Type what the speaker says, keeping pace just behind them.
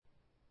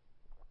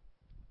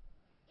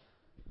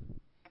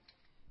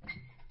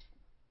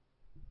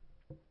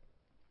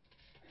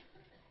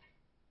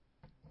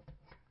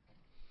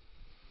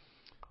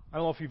I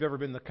don't know if you've ever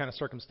been in the kind of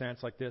circumstance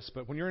like this,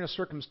 but when you're in a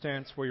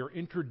circumstance where you're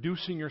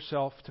introducing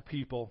yourself to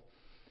people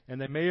and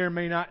they may or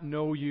may not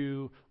know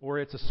you, or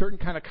it's a certain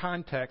kind of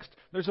context,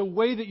 there's a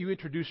way that you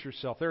introduce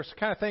yourself. There's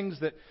kind of things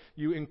that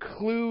you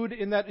include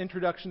in that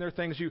introduction. There are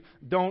things you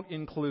don't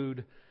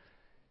include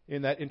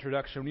in that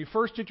introduction. When you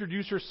first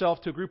introduce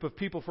yourself to a group of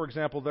people, for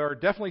example, there are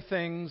definitely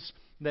things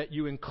that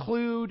you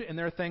include and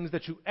there are things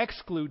that you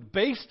exclude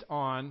based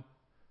on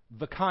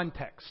the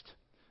context,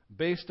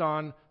 based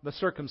on the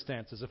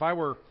circumstances. If I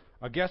were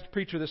a guest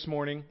preacher this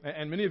morning,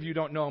 and many of you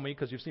don't know me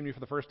because you've seen me for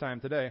the first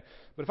time today,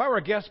 but if I were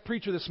a guest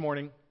preacher this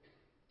morning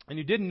and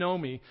you didn't know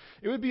me,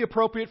 it would be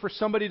appropriate for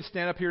somebody to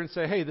stand up here and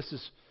say, hey, this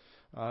is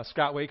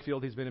Scott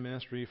Wakefield. He's been in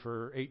ministry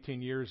for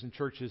 18 years in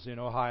churches in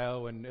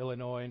Ohio and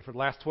Illinois, and for the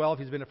last 12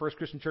 he's been at First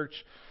Christian Church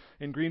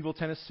in Greeneville,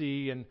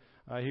 Tennessee, and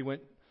he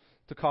went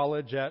to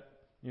college at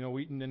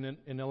Wheaton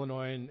in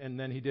Illinois, and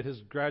then he did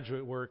his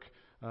graduate work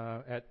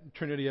at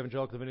Trinity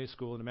Evangelical Divinity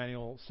School and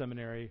Emmanuel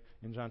Seminary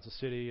in Johnson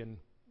City. And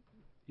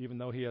even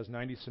though he has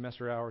 90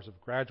 semester hours of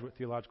graduate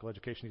theological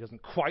education, he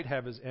doesn't quite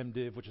have his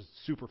MDiv, which is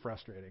super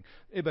frustrating.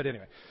 But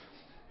anyway,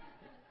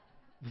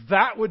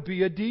 that would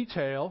be a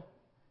detail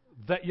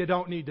that you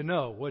don't need to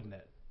know, wouldn't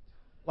it?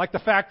 Like the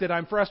fact that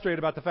I'm frustrated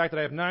about the fact that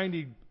I have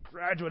 90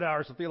 graduate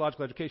hours of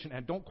theological education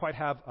and don't quite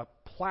have a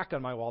plaque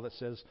on my wall that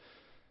says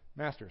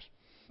Masters.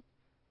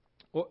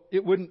 Well,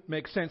 it wouldn't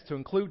make sense to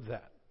include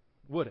that,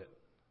 would it?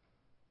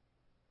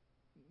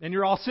 And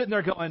you're all sitting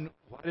there going,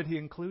 why did he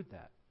include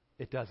that?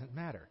 It doesn't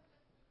matter.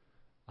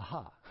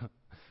 Aha.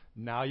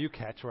 Now you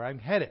catch where I'm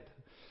headed.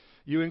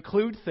 You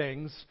include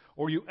things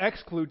or you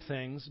exclude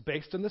things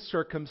based on the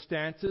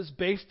circumstances,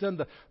 based on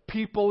the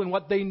people and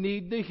what they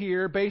need to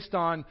hear, based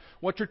on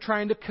what you're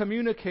trying to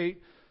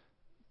communicate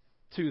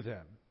to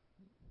them.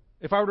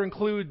 If I were to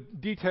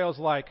include details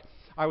like,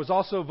 I was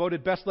also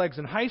voted best legs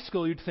in high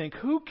school, you'd think,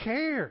 who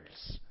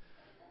cares?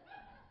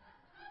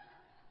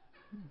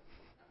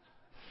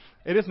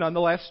 It is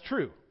nonetheless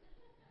true,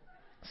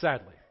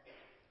 sadly.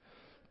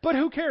 But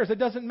who cares? It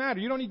doesn't matter.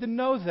 You don't need to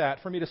know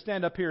that for me to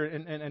stand up here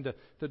and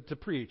to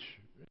preach.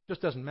 It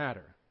just doesn't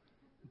matter.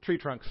 Tree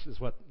trunks is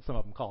what some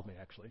of them called me,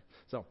 actually.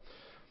 So,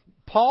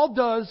 Paul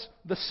does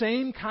the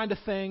same kind of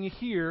thing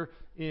here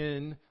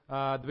in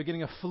the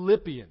beginning of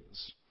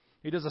Philippians.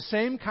 He does the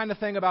same kind of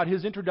thing about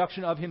his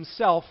introduction of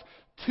himself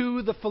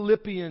to the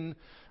Philippian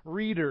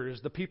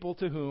readers, the people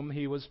to whom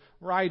he was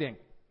writing.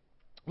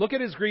 Look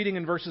at his greeting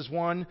in verses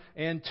 1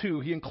 and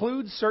 2. He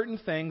includes certain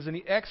things and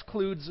he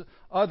excludes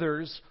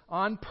others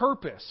on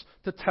purpose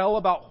to tell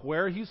about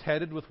where he's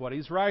headed with what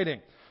he's writing.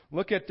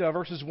 Look at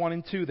verses 1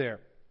 and 2 there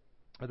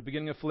at the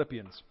beginning of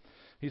Philippians.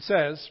 He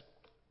says,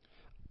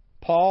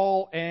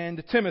 Paul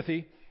and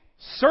Timothy,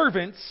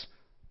 servants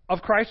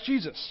of Christ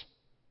Jesus.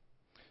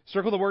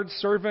 Circle the word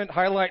servant,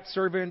 highlight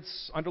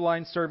servants,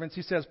 underline servants.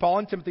 He says, Paul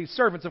and Timothy,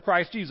 servants of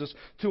Christ Jesus,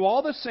 to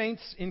all the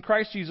saints in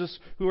Christ Jesus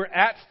who are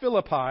at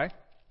Philippi,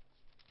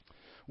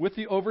 with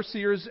the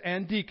overseers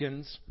and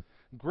deacons,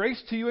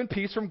 grace to you and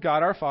peace from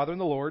God our Father and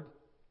the Lord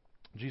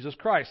Jesus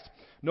Christ.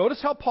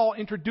 Notice how Paul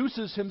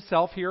introduces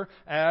himself here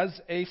as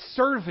a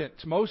servant.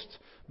 Most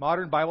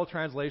modern Bible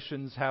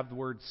translations have the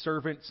word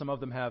servant. Some of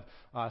them have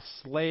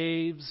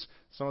slaves.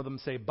 Some of them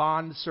say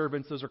bond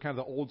servants. Those are kind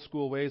of the old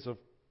school ways of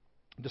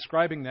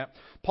describing that.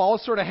 Paul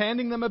is sort of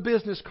handing them a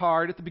business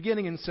card at the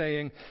beginning and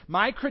saying,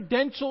 my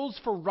credentials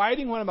for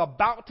writing what I'm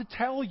about to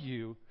tell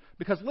you,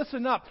 because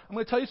listen up, I'm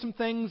going to tell you some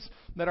things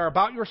that are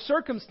about your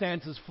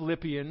circumstances,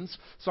 Philippians.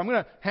 So I'm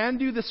going to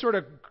hand you this sort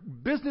of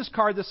business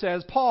card that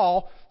says,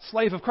 Paul,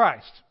 slave of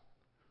Christ.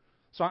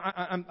 So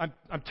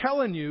I'm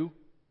telling you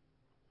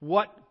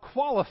what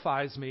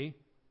qualifies me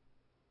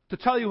to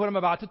tell you what I'm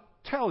about to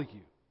tell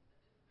you.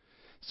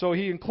 So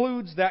he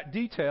includes that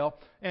detail.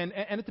 And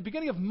at the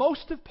beginning of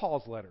most of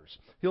Paul's letters,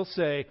 he'll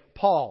say,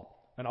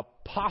 Paul, an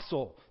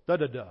apostle,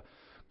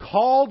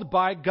 called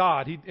by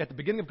God. At the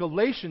beginning of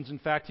Galatians, in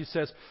fact, he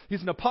says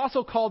he's an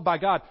apostle called by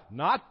God,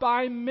 not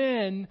by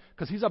men,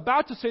 because he's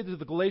about to say to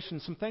the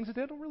Galatians some things that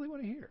they don't really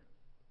want to hear.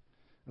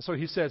 And so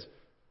he says,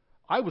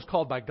 I was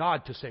called by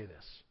God to say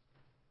this.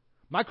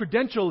 My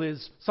credential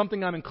is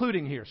something I'm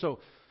including here. So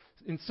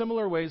in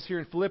similar ways here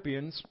in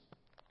Philippians,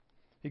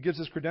 he gives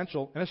his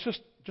credential, and it's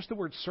just the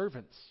word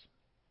servants.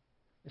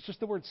 It's just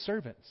the word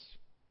servants,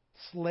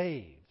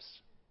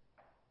 slaves.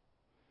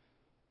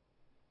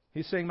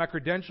 He's saying my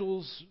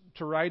credentials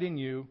to writing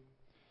you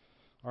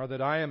are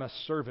that I am a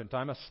servant,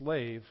 I'm a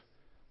slave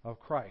of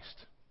Christ.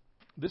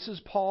 This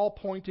is Paul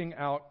pointing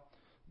out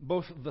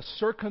both the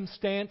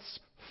circumstance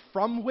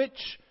from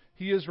which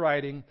he is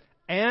writing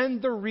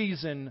and the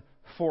reason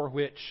for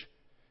which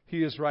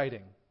he is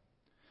writing.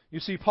 You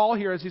see, Paul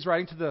here, as he's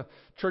writing to the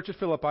church at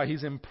Philippi,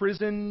 he's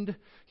imprisoned,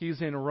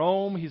 he's in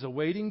Rome, he's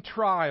awaiting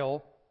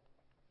trial,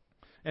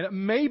 and it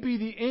may be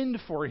the end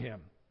for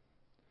him.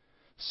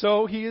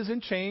 So he is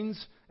in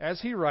chains, as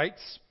he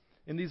writes,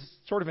 in these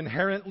sort of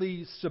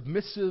inherently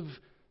submissive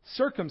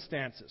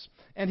circumstances.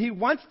 And he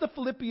wants the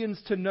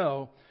Philippians to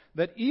know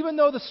that even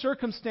though the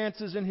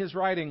circumstances in his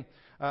writing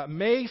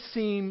may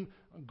seem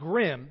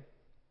grim,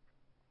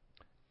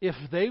 if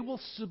they will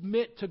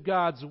submit to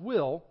God's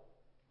will,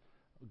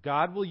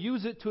 God will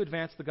use it to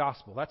advance the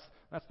gospel.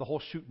 That's the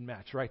whole shooting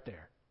match right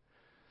there.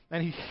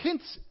 And he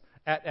hints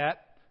at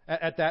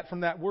that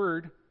from that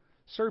word,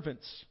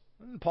 servants.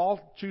 Paul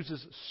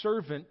chooses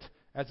servant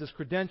as his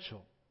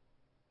credential,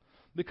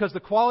 because the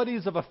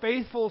qualities of a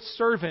faithful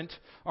servant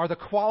are the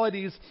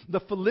qualities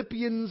the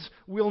Philippians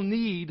will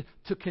need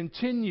to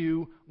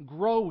continue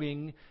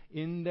growing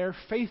in their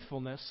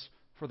faithfulness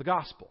for the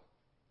gospel.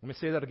 Let me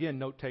say that again,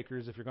 note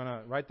takers, if you're going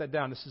to write that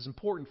down. This is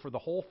important for the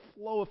whole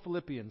flow of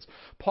Philippians.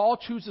 Paul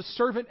chooses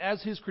servant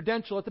as his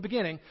credential at the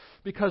beginning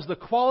because the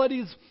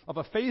qualities of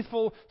a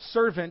faithful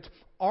servant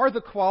are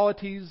the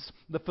qualities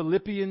the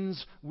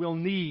Philippians will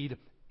need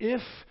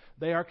if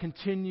they are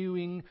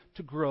continuing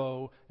to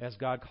grow as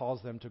God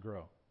calls them to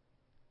grow.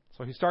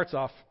 So he starts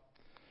off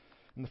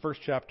in the first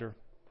chapter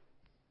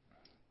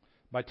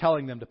by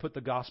telling them to put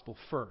the gospel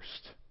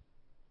first.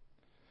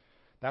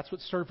 That's what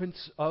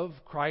servants of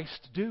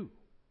Christ do.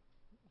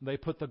 They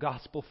put the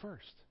gospel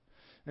first.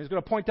 And he's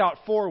going to point out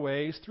 4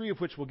 ways, 3 of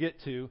which we'll get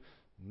to.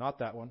 Not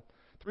that one.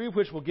 3 of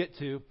which we'll get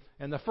to.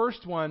 And the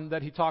first one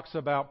that he talks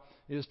about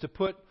is to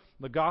put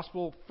the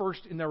gospel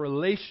first in their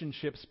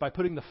relationships by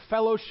putting the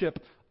fellowship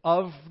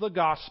of the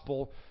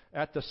gospel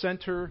at the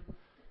center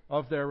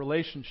of their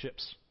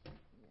relationships.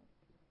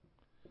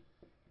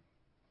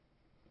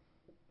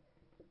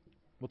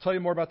 We'll tell you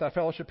more about that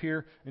fellowship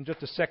here in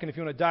just a second. If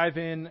you want to dive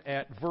in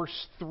at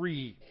verse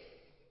 3.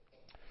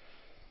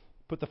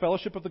 Put the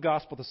fellowship of the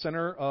gospel at the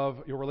center of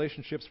your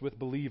relationships with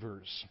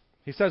believers.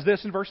 He says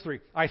this in verse 3.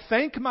 I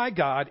thank my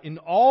God in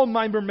all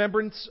my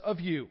remembrance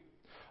of you,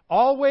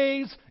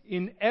 always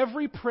in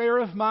every prayer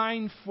of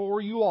mine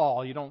for you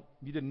all. You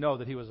didn't know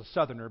that he was a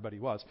southerner, but he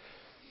was.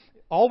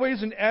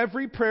 Always in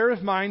every prayer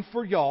of mine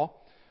for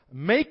y'all,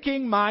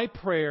 making my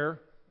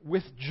prayer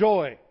with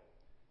joy.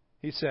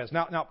 He says.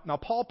 Now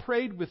Paul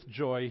prayed with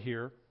joy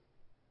here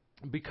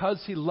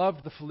because he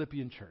loved the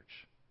Philippian church.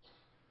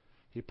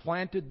 He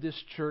planted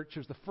this church. It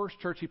was the first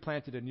church he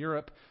planted in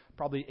Europe,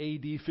 probably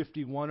AD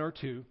 51 or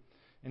 2.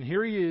 And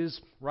here he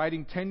is,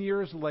 writing 10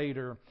 years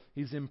later.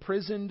 He's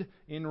imprisoned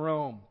in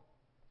Rome.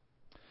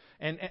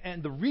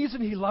 And the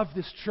reason he loved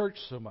this church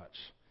so much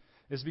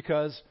is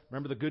because,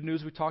 remember the good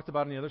news we talked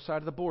about on the other side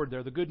of the board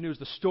there, the good news,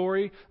 the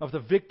story of the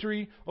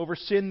victory over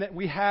sin that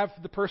we have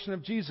the person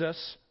of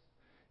Jesus,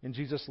 in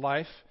Jesus'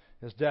 life,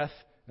 His death,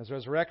 His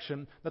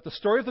resurrection, that the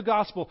story of the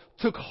gospel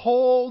took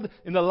hold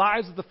in the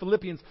lives of the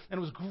Philippians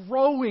and was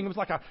growing. It was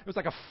like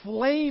a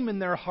flame in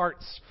their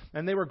hearts,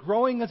 and they were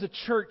growing as a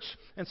church.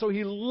 And so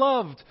he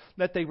loved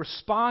that they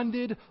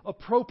responded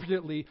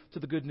appropriately to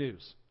the good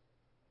news.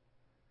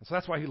 And so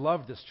that's why he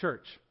loved this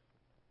church.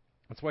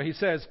 That's why he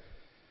says,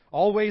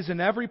 always in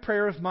every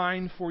prayer of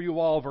mine for you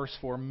all, verse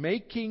 4,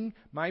 making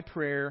my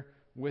prayer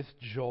with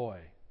joy.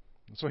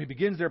 And so he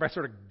begins there by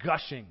sort of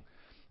gushing.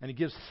 And he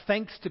gives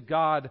thanks to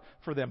God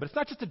for them. But it's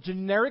not just a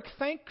generic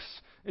thanks.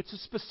 It's a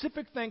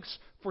specific thanks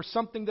for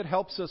something that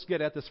helps us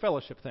get at this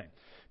fellowship thing.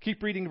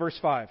 Keep reading verse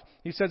 5.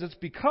 He says it's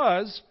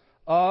because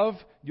of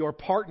your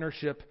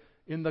partnership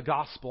in the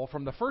gospel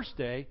from the first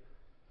day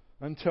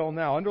until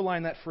now.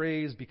 Underline that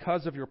phrase,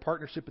 because of your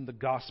partnership in the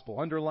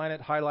gospel. Underline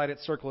it, highlight it,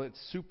 circle it.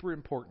 It's super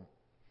important.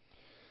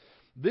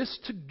 This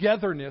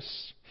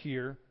togetherness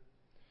here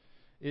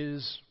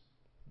is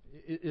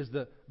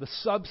the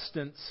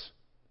substance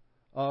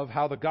of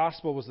how the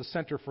gospel was the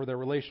center for their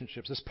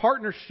relationships. This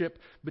partnership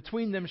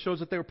between them shows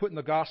that they were putting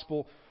the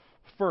gospel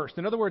first.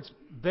 In other words,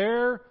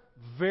 their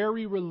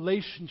very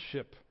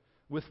relationship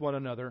with one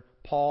another,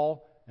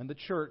 Paul and the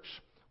church,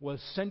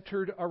 was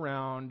centered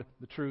around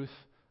the truth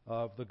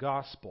of the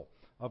gospel,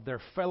 of their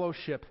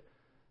fellowship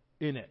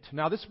in it.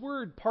 Now, this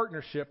word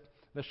partnership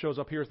that shows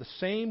up here is the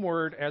same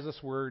word as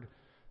this word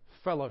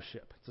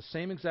fellowship. It's the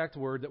same exact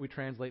word that we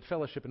translate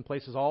fellowship in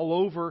places all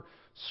over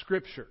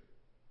Scripture.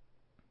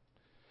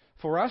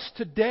 For us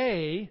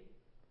today,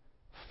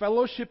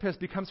 fellowship has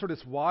become sort of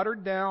this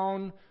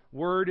watered-down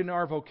word in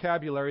our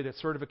vocabulary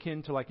that's sort of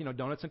akin to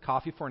donuts and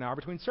coffee for an hour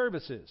between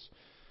services.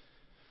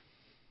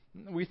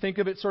 We think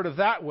of it sort of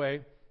that way,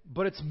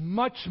 but it's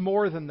much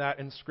more than that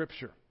in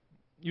Scripture.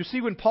 You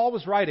see, when Paul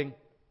was writing,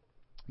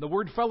 the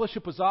word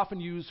fellowship was often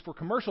used for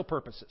commercial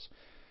purposes.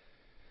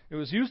 It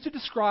was used to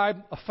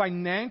describe a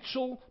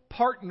financial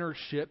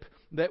partnership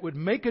that would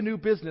make a new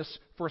business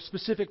for a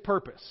specific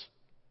purpose.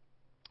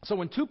 So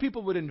when two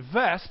people would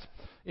invest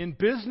in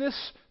business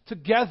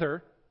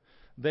together,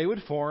 they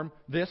would form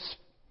this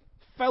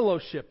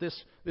fellowship,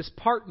 this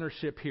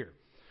partnership here.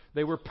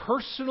 They were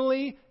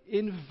personally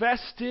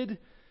invested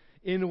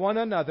in one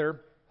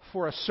another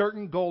for a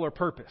certain goal or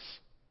purpose.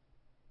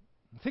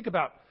 Think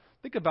about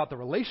the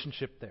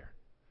relationship there.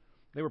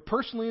 They were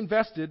personally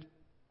invested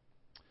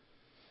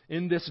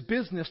in this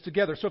business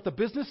together. So if the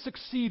business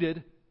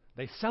succeeded,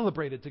 they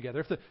celebrated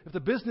together. If the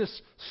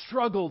business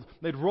struggled,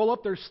 they'd roll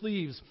up their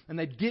sleeves and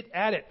they'd get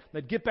at it.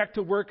 They'd get back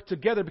to work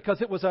together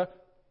because it was a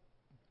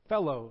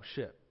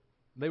fellowship.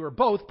 They were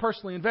both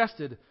personally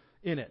invested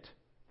in it.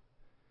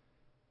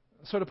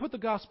 So to put the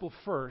gospel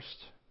first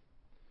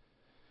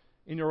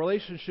in your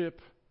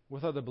relationship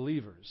with other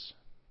believers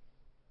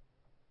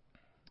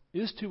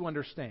is to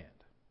understand,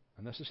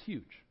 and this is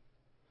huge,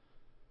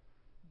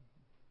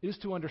 is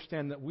to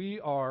understand that we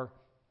are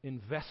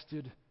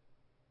invested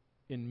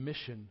in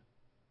mission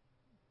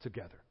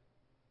together.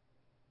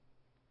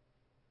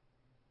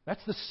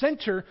 That's the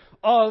center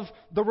of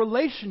the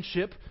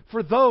relationship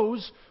for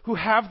those who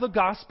have the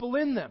gospel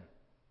in them.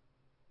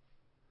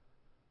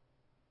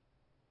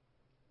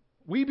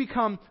 We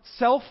become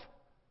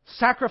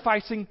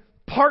self-sacrificing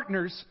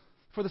partners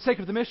for the sake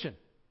of the mission.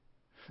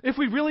 If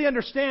we really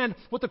understand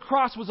what the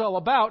cross was all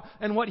about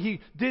and what He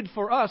did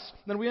for us,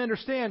 then we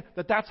understand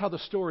that that's how the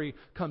story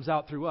comes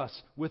out through us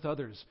with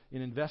others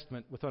in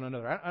investment with one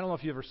another. I don't know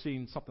if you've ever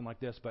seen something like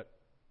this, but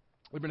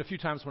there have been a few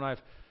times when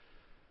I've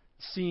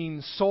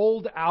seen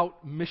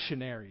sold-out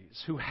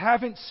missionaries who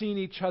haven't seen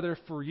each other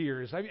for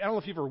years. I don't know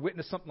if you've ever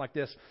witnessed something like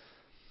this,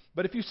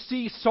 but if you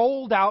see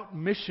sold-out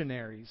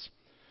missionaries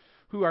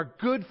who are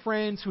good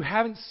friends, who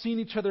haven't seen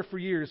each other for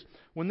years,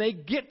 when they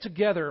get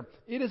together,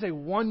 it is a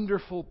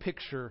wonderful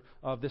picture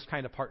of this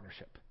kind of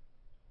partnership.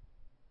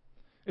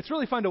 It's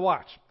really fun to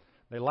watch.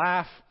 They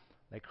laugh,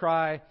 they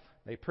cry,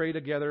 they pray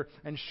together,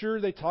 and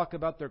sure, they talk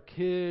about their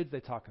kids, they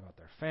talk about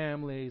their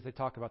families, they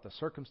talk about the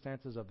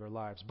circumstances of their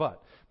lives.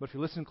 But if you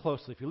listen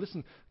closely, if you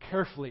listen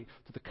carefully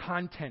to the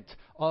content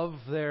of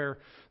their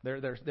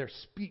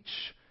speech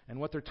and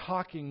what they're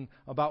talking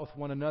about with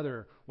one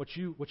another, what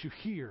you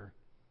hear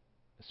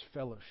is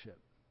fellowship.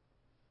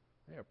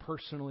 They are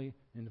personally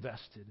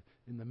invested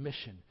in the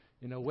mission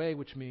in a way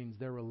which means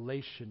their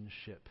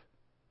relationship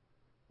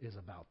is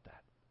about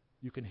that.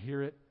 You can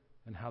hear it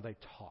in how they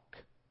talk.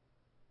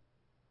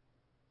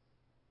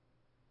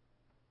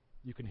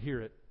 You can hear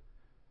it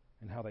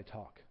in how they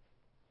talk.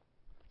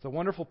 It's a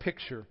wonderful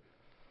picture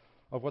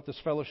of what this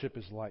fellowship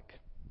is like.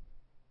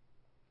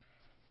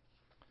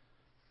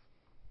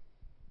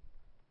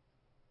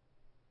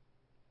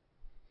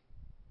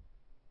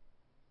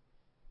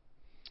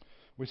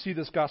 We see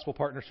this gospel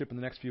partnership in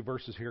the next few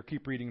verses here.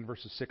 Keep reading in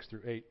verses 6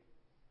 through 8.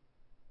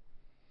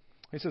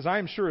 He says, I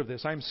am sure of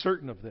this, I am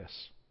certain of this,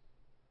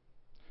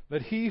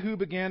 that He who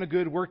began a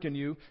good work in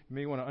you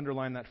may want to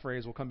underline that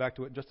phrase, we'll come back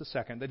to it in just a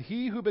second, that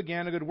He who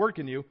began a good work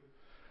in you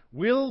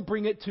will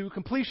bring it to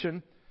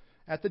completion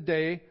at the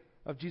day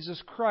of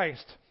Jesus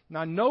Christ.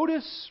 Now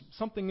notice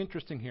something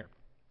interesting here.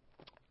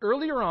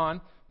 Earlier on,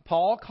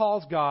 Paul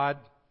calls God,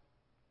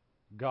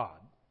 God.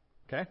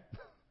 Okay?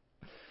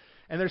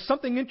 And there's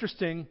something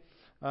interesting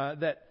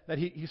that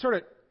he sort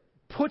of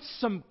puts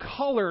some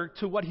color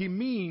to what he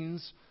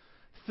means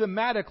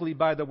thematically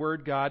by the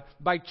word God.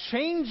 By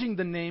changing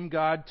the name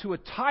God to a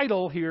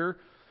title here,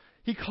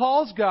 he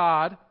calls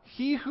God,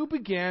 He who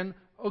began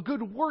a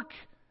good work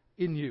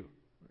in you.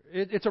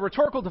 It's a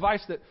rhetorical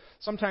device that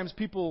sometimes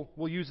people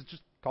will use. It's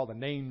just called a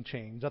name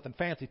change. Nothing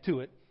fancy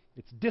to it.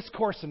 It's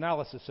discourse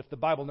analysis if the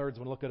Bible nerds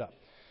want to look it up.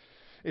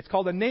 It's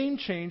called a name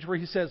change where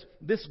he says,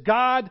 this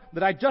God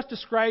that I just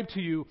described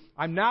to you,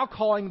 I'm now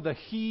calling Him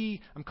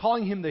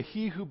the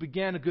He who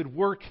began a good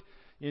work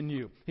in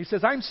you. He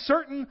says, I'm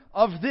certain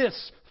of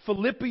this,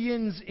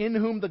 Philippians, in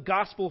whom the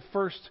gospel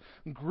first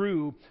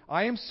grew.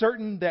 I am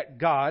certain that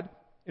God,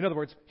 in other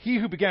words, He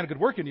who began a good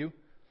work in you,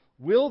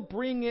 will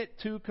bring it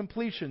to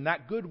completion,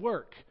 that good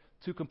work,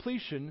 to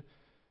completion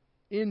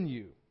in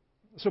you.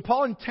 So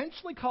Paul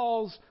intentionally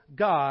calls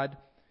God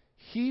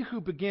He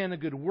who began a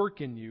good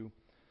work in you,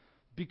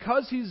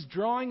 because he's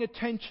drawing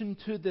attention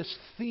to this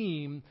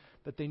theme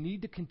that they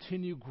need to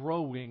continue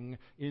growing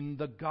in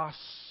the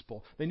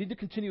gospel. They need to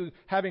continue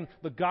having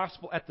the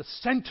gospel at the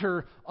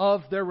center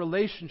of their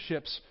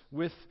relationships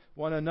with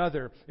one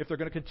another if they're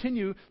going to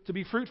continue to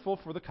be fruitful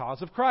for the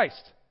cause of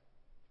Christ.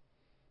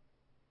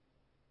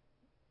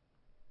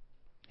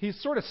 He's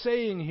sort of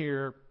saying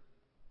here,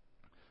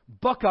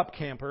 buck up,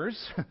 campers.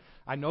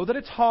 I know that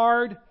it's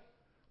hard.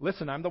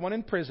 Listen, I'm the one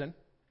in prison,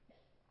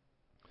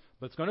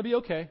 but it's going to be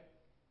okay.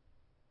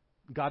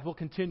 God will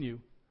continue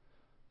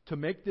to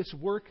make this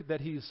work that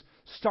He's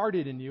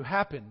started in you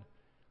happen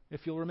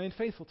if you'll remain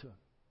faithful to Him.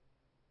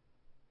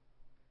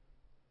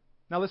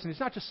 Now listen, He's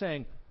not just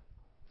saying,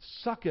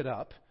 suck it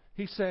up.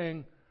 He's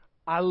saying,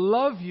 I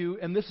love you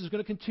and this is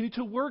going to continue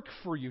to work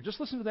for you.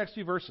 Just listen to the next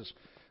few verses.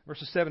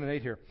 Verses 7 and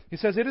 8 here. He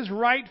says, It is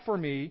right for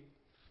me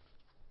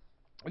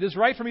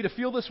to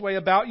feel this way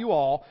about you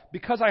all,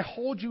 because I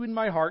hold you in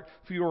my heart,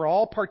 for you are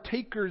all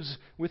partakers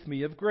with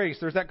me of grace.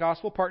 There's that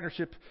gospel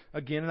partnership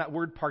again, and that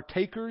word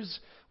partakers,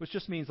 which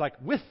just means like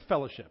with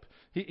fellowship.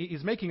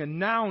 He's making a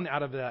noun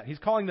out of that. He's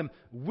calling them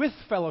with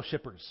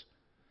fellowshippers.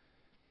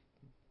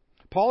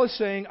 Paul is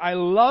saying, I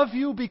love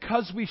you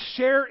because we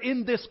share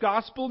in this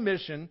gospel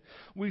mission.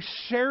 We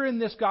share in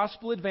this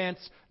gospel advance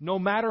no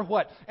matter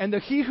what. And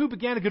He who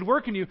began a good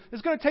work in you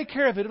is going to take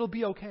care of it. It'll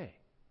be okay.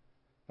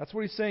 That's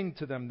what he's saying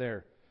to them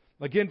there.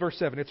 Again, verse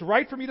 7. It's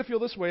right for me to feel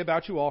this way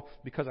about you all,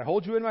 because I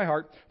hold you in my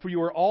heart, for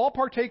you are all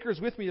partakers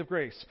with me of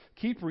grace.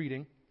 Keep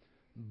reading.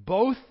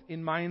 Both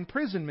in my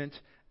imprisonment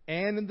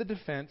and in the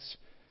defense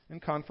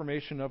and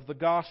confirmation of the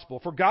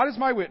gospel. For God is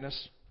my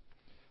witness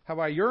how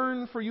I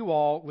yearn for you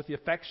all with the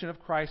affection of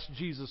Christ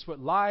Jesus. What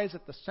lies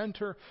at the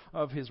center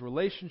of his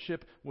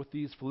relationship with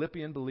these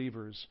Philippian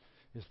believers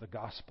is the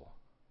gospel.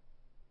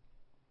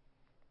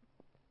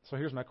 So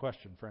here's my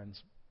question,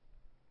 friends.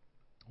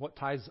 What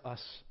ties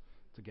us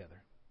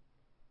together?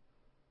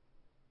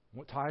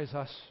 What ties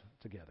us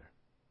together?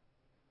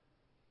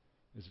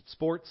 Is it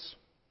sports?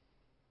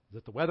 Is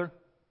it the weather?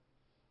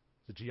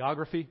 Is it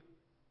geography?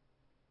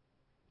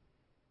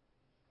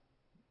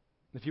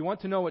 If you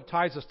want to know what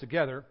ties us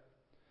together,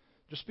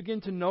 just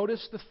begin to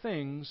notice the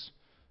things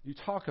you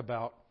talk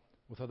about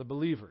with other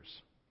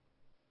believers.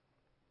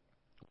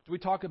 What do we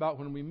talk about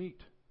when we meet?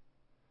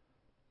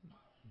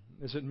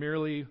 Is it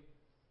merely,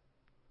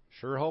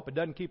 sure hope it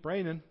doesn't keep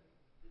raining?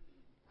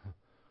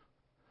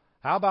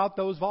 How about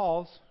those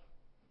Vols?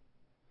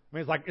 I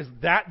mean, it's like, is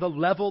that the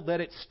level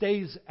that it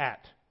stays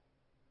at?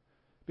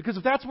 Because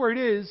if that's where it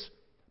is,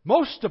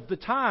 most of the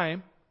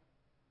time,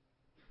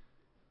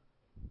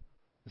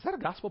 is that a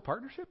gospel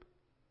partnership?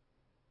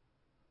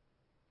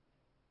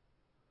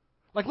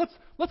 Like,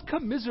 let's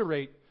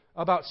commiserate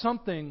about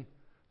something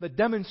that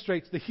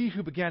demonstrates that he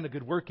who began a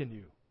good work in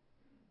you.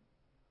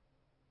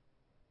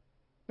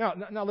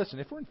 Now listen,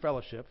 if we're in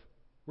fellowship,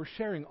 we're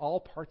sharing all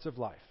parts of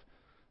life.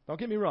 Don't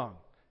get me wrong.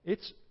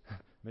 It's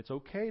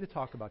okay to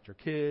talk about your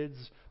kids,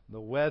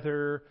 the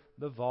weather,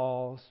 the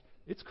Vols.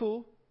 It's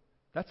cool.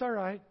 That's all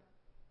right.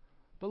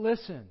 But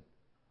listen.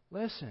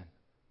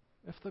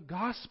 If the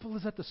gospel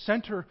is at the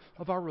center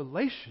of our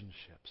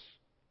relationships,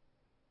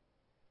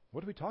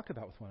 what do we talk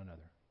about with one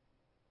another?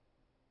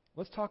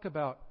 Let's talk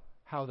about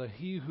how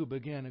he who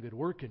began a good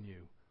work in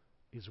you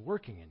is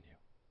working in you.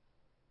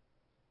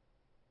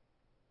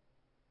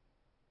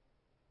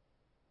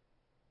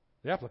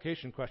 The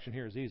application question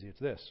here is easy. It's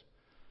this.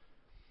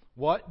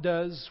 What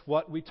does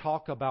what we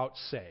talk about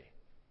say?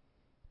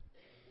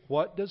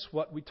 What does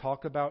what we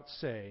talk about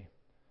say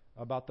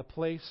about the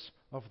place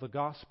of the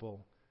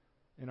gospel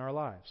in our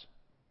lives?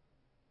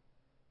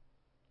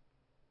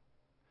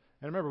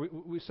 And remember,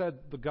 we said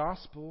the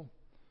gospel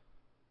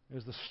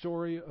is the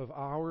story of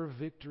our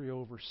victory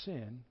over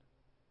sin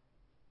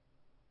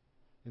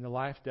in the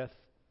life, death,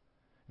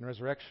 and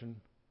resurrection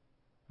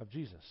of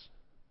Jesus.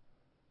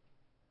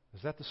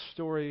 Is that the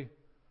story?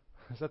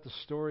 Is that the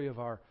story of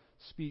our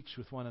speech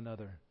with one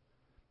another?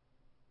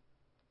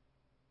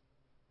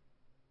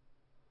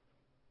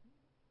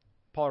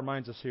 Paul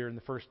reminds us here in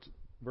the first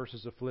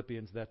verses of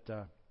Philippians that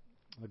the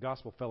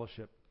gospel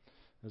fellowship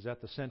is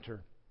at the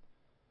center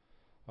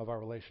of our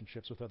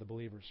relationships with other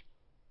believers.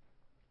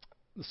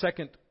 The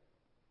second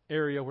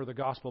area where the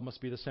gospel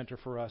must be the center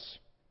for us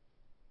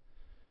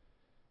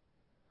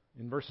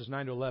in verses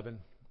 9 to 11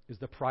 is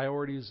the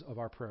priorities of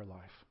our prayer life.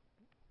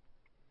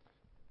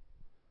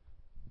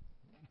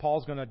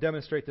 Paul's going to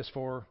demonstrate this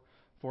for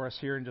us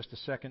here in just a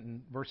second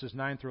in verses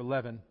 9 through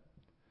 11.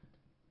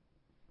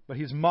 But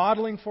he's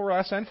modeling for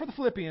us and for the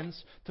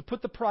Philippians to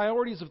put the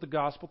priorities of the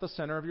gospel at the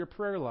center of your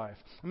prayer life.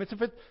 I mean,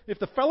 if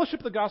the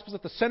fellowship of the gospel is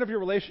at the center of your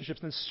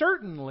relationships, then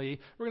certainly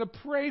we're going to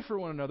pray for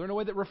one another in a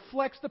way that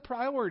reflects the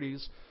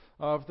priorities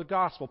of the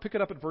gospel. Pick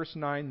it up at verse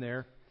 9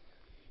 there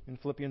in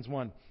Philippians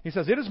 1. He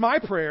says, "It is my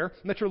prayer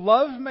that your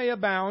love may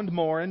abound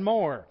more and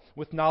more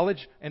with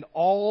knowledge and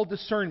all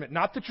discernment."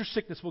 Not that your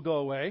sickness will go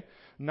away.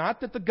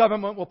 Not that the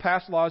government will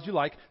pass laws you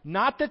like.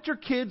 Not that your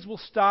kids will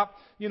stop,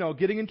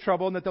 getting in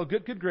trouble and that they'll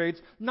get good grades.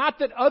 Not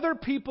that other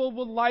people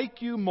will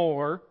like you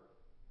more.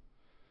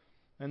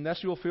 And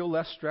thus you will feel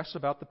less stress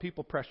about the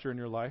people pressure in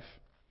your life.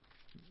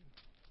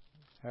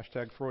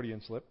 Hashtag Freudian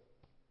slip.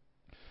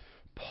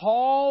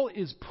 Paul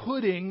is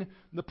putting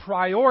the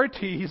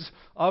priorities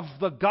of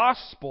the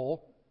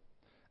gospel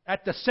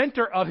at the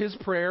center of his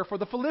prayer for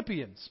the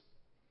Philippians.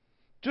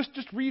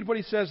 Just read what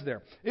he says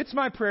there. "It's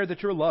my prayer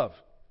that your love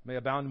may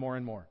abound more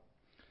and more,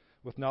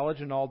 with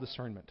knowledge and all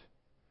discernment."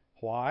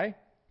 Why?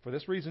 For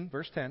this reason,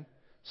 verse 10,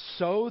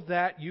 "so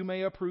that you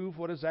may approve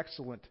what is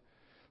excellent,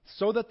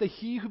 so that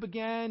he who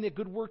began a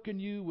good work in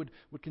you would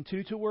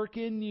continue to work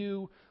in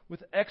you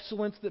with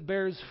excellence that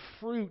bears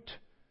fruit."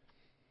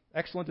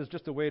 Excellent is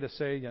just a way to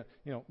say,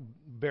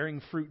 bearing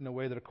fruit in a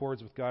way that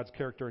accords with God's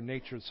character and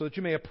nature, so that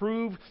you may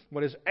approve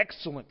what is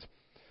excellent,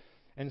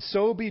 and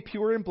so be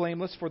pure and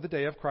blameless for the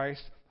day of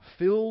Christ,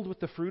 filled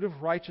with the fruit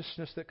of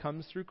righteousness that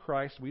comes through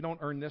Christ. We don't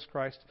earn this.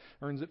 Christ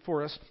earns it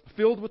for us.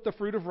 Filled with the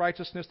fruit of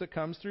righteousness that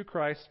comes through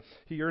Christ.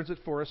 He earns it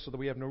for us so that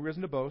we have no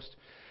reason to boast.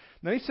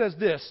 Then he says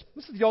this.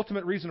 This is the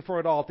ultimate reason for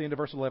it all at the end of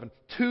verse 11.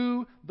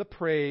 "To the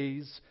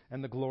praise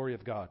and the glory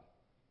of God."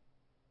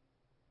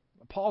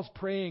 Paul's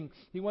praying.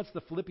 He wants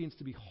the Philippians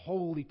to be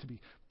holy, to be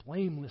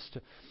blameless,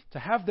 to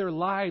have their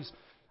lives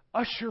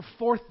usher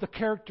forth the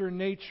character and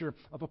nature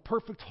of a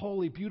perfect,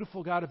 holy,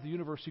 beautiful God of the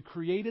universe who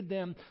created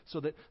them so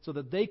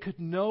that they could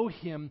know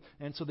Him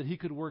and so that He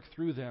could work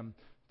through them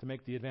to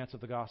make the advance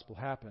of the gospel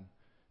happen.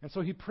 And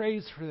so he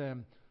prays for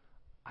them.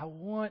 I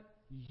want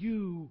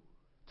you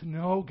to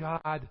know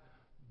God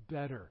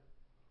better.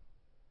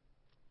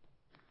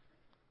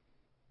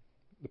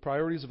 The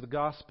priorities of the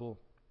gospel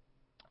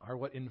are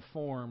what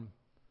inform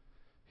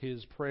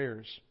his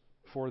prayers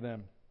for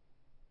them.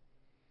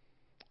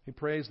 He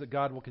prays that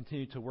God will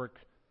continue to work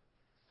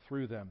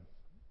through them.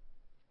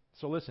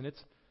 So listen,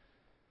 it's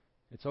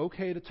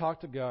okay to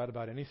talk to God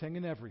about anything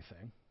and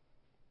everything.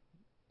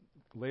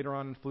 Later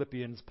on in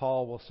Philippians,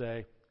 Paul will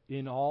say,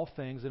 in all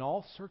things, in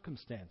all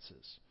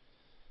circumstances,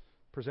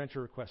 present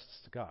your requests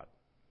to God.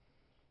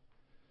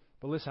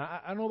 But listen,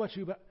 I don't know about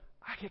you, but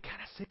I get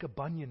kind of sick of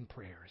Bunyan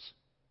prayers.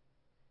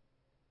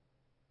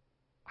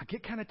 I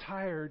get kind of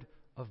tired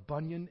of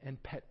Bunyan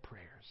and pet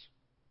prayers.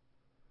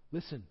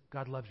 Listen,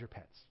 God loves your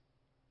pets.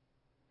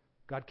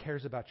 God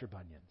cares about your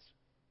bunions.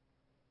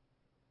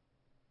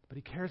 But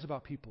He cares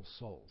about people's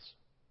souls.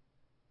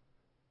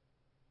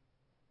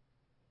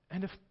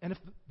 And if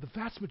the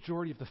vast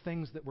majority of the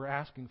things that we're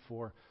asking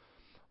for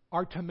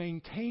are to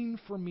maintain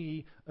for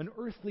me an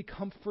earthly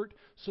comfort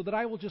so that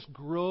I will just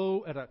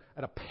grow at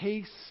a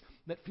pace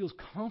that feels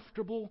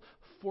comfortable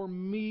for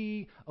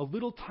me, a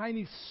little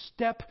tiny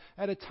step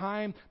at a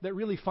time that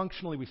really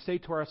functionally we say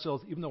to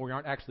ourselves, even though we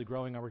aren't actually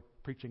growing or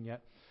preaching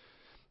yet,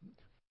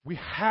 we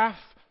have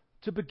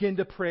to begin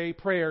to pray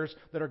prayers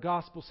that are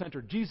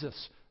gospel-centered.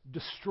 Jesus,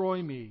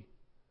 destroy me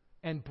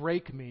and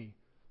break me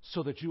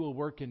so that you will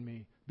work in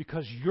me,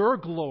 because your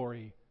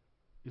glory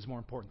is more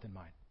important than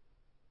mine.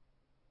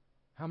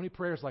 How many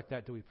prayers like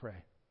that do we pray?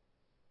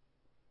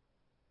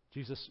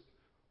 Jesus,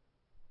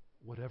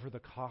 whatever the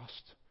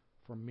cost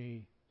for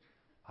me,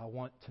 I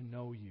want to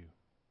know you.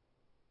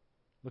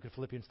 Look at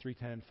Philippians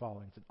 3:10 and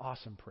following. It's an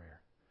awesome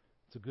prayer.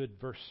 It's a good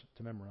verse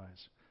to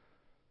memorize.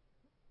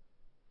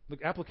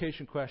 Look,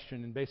 application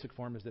question in basic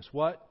form is this.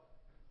 What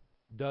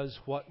does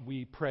what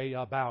we pray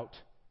about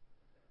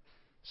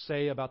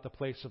say about the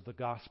place of the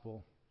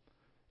gospel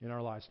in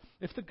our lives?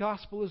 If the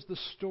gospel is the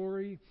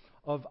story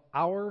of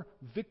our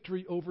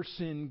victory over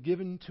sin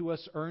given to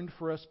us, earned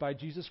for us by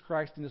Jesus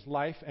Christ in His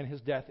life and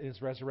His death and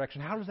His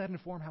resurrection, how does that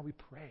inform how we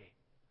pray?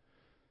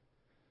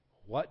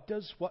 What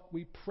does what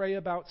we pray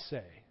about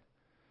say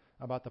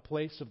about the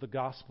place of the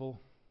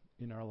gospel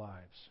in our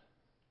lives?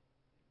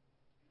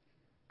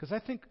 Because I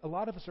think a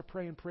lot of us are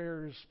praying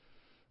prayers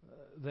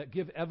that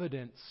give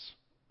evidence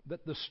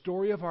that the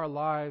story of our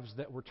lives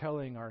that we're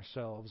telling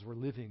ourselves we're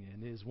living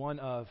in is one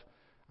of,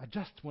 I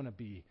just want to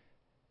be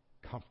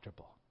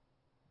comfortable.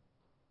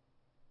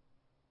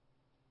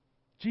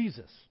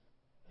 Jesus,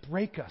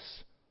 break us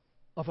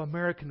of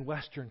American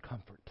Western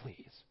comfort,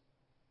 please.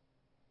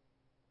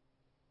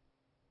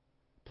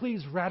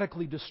 Please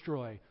radically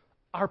destroy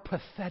our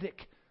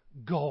pathetic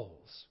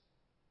goals.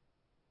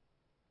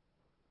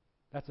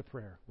 That's a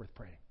prayer worth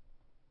praying.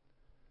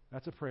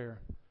 That's a prayer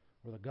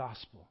where the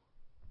gospel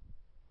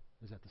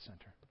is at the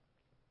center.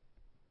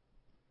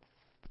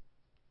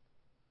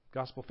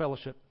 Gospel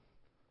fellowship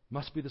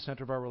must be the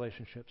center of our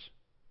relationships.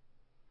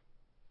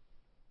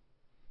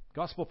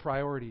 Gospel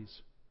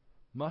priorities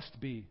must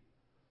be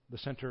the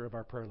center of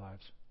our prayer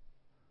lives.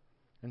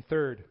 And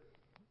third,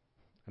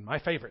 and my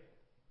favorite,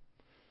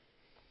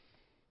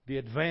 the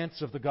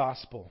advance of the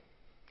gospel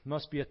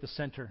must be at the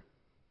center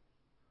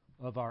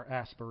of our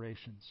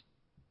aspirations.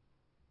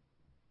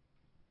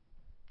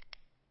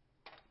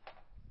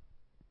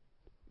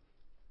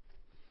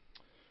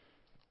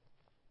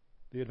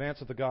 The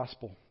advance of the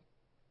gospel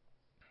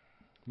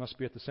must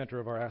be at the center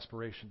of our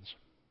aspirations.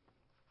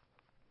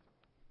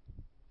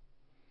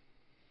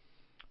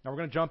 Now we're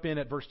going to jump in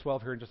at verse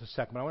 12 here in just a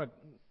second. But I want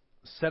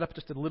to set up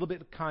just a little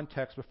bit of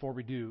context before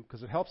we do,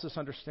 because it helps us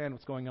understand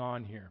what's going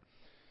on here.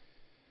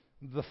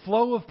 The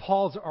flow of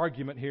Paul's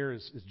argument here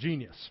is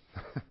genius.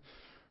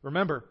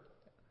 Remember,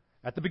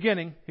 at the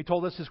beginning, he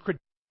told us his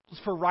credentials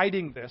for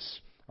writing this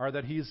are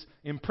that he's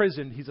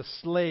imprisoned, he's a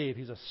slave,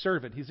 he's a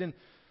servant, he's in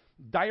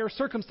dire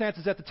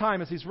circumstances at the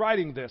time as he's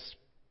writing this.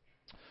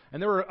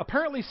 And there were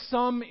apparently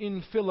some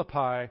in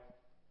Philippi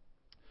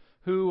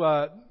who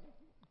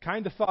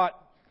kind of thought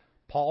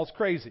Paul's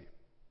crazy.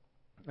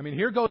 I mean,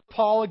 here goes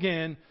Paul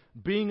again,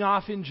 being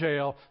off in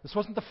jail. This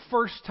wasn't the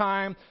first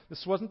time.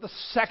 This wasn't the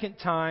second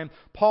time.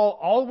 Paul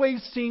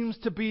always seems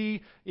to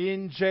be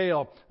in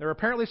jail. There were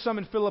apparently some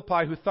in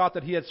Philippi who thought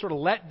that he had sort of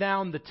let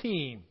down the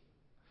team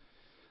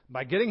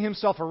by getting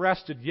himself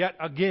arrested yet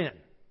again.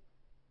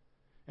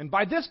 And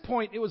by this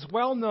point, it was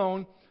well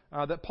known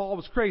that Paul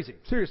was crazy.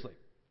 Seriously.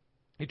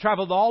 He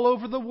traveled all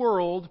over the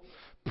world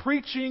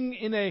preaching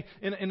in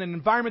an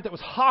environment that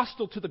was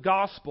hostile to the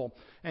gospel.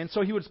 And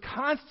so he was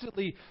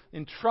constantly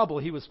in trouble.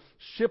 He was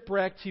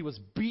shipwrecked. He was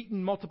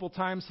beaten multiple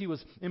times. He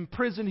was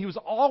imprisoned. He was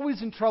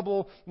always in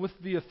trouble with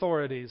the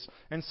authorities.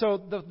 And so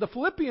the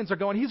Philippians are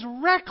going, he's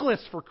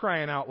reckless, for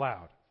crying out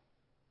loud.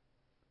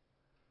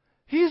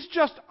 He's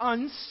just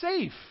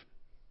unsafe.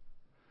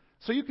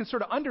 So you can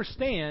sort of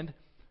understand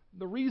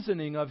the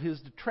reasoning of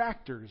his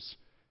detractors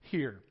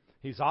here.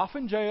 He's off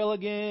in jail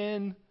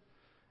again.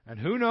 And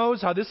who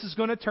knows how this is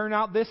going to turn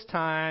out this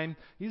time.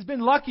 He's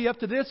been lucky up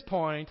to this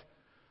point.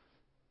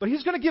 But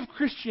he's going to give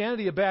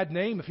Christianity a bad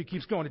name if he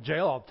keeps going to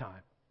jail all the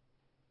time.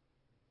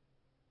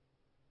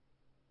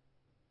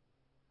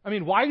 I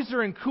mean,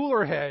 wiser and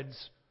cooler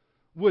heads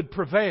would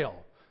prevail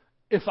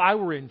if I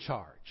were in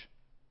charge.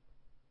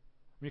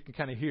 You can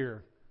kind of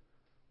hear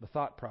the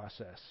thought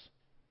process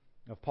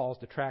of Paul's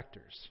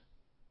detractors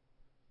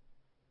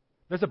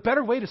There's a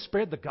better way to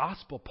spread the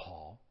gospel,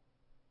 Paul.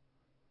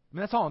 I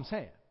mean, that's all I'm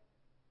saying.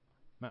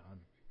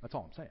 That's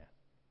all I'm saying.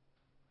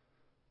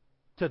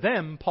 To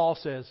them, Paul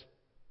says,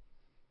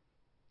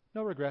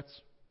 no regrets.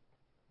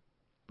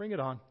 Bring it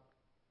on.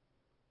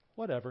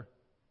 Whatever.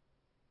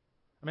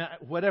 I mean,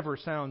 whatever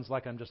sounds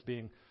like I'm just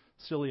being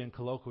silly and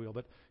colloquial,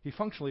 but he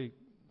functionally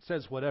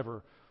says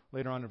whatever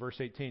later on in verse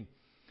 18.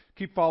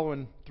 Keep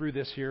following through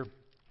this here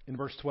in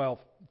verse 12.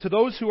 To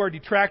those who are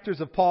detractors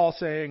of Paul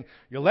saying,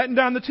 you're letting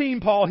down the team,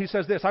 Paul, he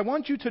says this, I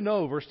want you to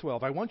know, verse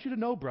 12, I want you to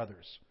know,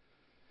 brothers,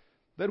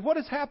 that what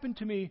has happened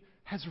to me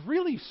has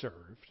really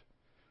served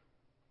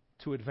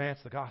to advance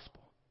the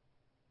gospel.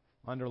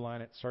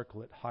 Underline it,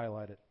 circle it,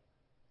 highlight it.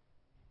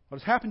 What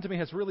has happened to me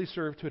has really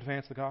served to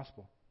advance the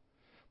gospel.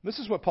 This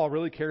is what Paul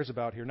really cares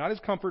about here. Not his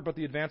comfort, but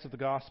the advance of the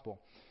gospel.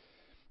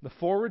 The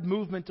forward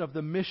movement of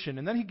the mission.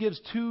 And then he gives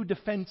two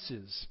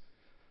defenses.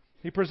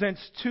 He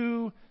presents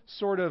two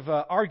sort of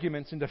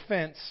arguments in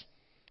defense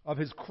of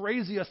his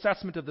crazy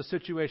assessment of the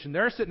situation.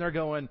 They're sitting there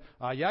going,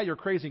 yeah, you're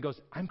crazy. He goes,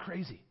 I'm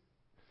crazy.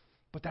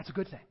 But that's a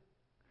good thing.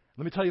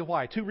 Let me tell you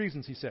why. Two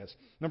reasons, he says.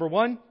 Number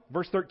one,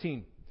 verse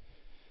 13.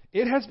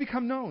 It has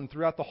become known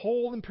throughout the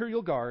whole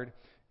imperial guard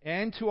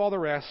and to all the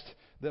rest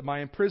that my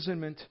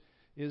imprisonment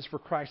is for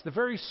Christ. The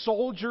very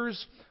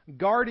soldiers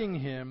guarding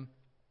him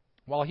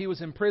while he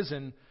was in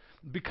prison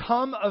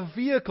become a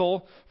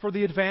vehicle for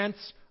the advance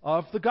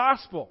of the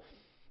gospel.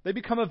 They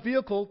become a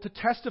vehicle to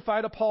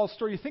testify to Paul's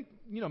story. You think,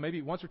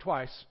 maybe once or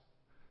twice,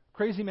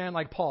 crazy man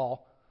like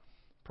Paul,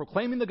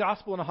 proclaiming the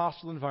gospel in a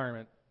hostile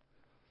environment,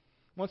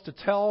 wants to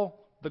tell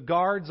the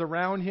guards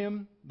around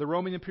him, the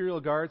Roman imperial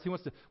guards, he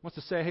wants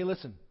to say, hey,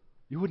 listen,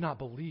 you would not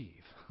believe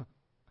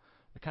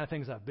the kind of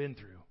things I've been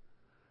through,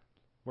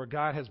 where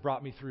God has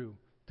brought me through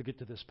to get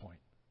to this point.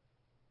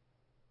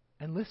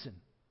 And listen,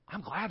 I'm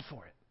glad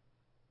for it.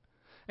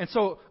 And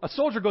so a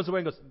soldier goes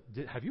away and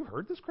goes, have you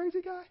heard this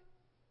crazy guy?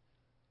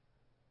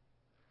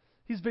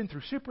 He's been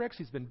through shipwrecks.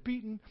 He's been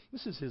beaten.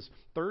 This is his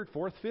third,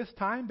 fourth, fifth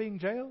time being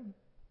jailed.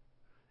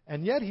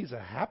 And yet he's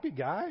a happy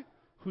guy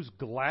who's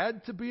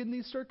glad to be in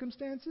these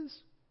circumstances.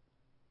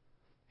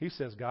 He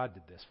says God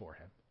did this for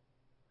him.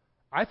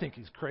 I think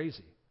he's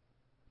crazy.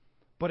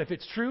 But if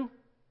it's true,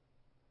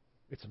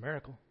 it's a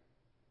miracle.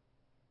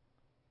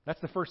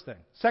 That's the first thing.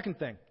 Second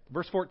thing,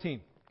 verse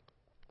 14.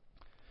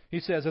 He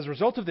says, as a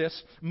result of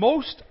this,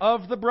 most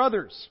of the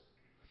brothers,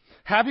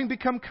 having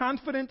become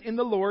confident in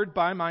the Lord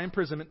by my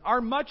imprisonment,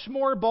 are much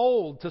more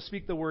bold to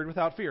speak the word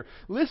without fear.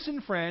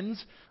 Listen,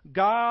 friends,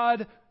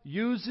 God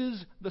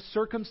uses the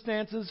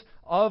circumstances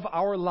of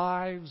our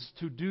lives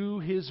to do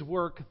His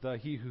work,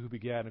 He who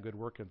began a good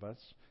work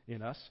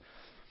in us.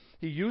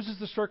 He uses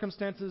the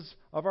circumstances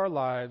of our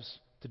lives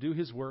to do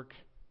His work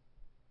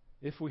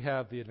if we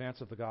have the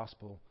advance of the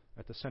gospel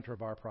at the center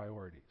of our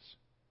priorities.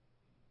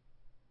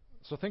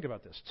 So think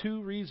about this.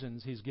 Two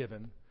reasons He's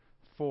given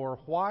for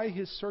why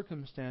His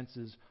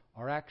circumstances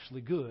are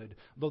actually good,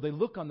 though they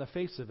look on the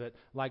face of it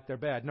like they're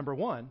bad. Number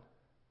one,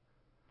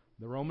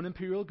 the Roman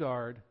Imperial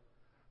Guard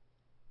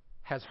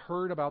has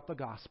heard about the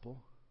gospel.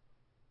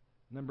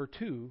 Number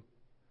two,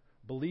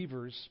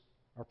 believers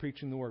are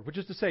preaching the word. Which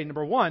is to say,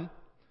 number one,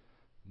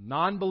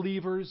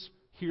 non-believers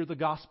hear the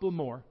gospel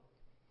more.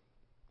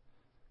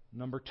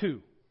 Number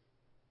two,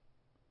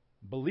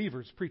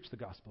 believers preach the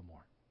gospel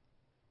more.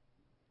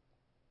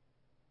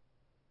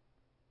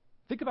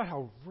 Think about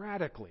how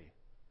radically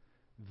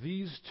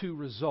these two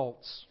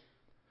results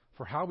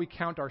for how we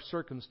count our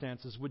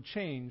circumstances would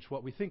change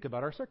what we think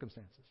about our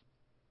circumstances.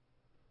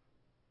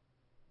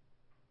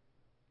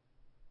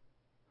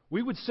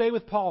 We would say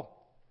with Paul,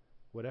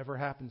 whatever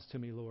happens to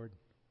me, Lord,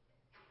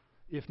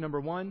 if number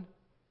one,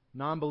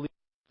 non-believers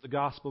preach the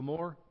gospel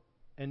more,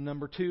 and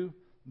number two,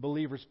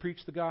 believers preach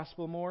the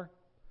gospel more,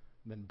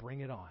 then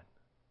bring it on.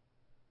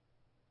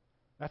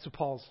 That's what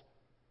Paul's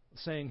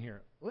saying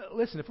here.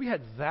 Listen, if we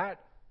had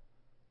that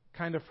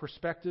kind of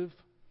perspective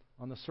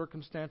on the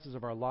circumstances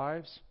of our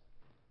lives,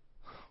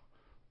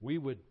 we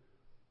would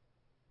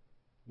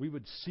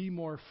see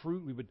more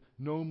fruit. We would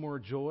know more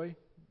joy.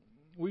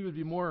 We would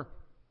be more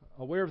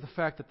aware of the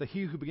fact that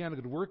He who began a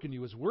good work in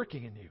you is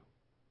working in you.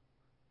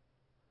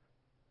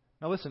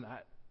 Now listen, I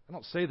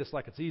don't say this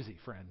like it's easy,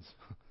 friends.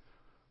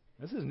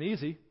 This isn't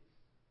easy.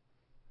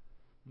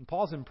 When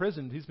Paul's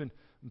imprisoned. He's been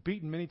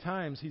beaten many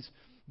times. He's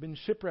been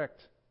shipwrecked.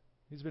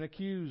 He's been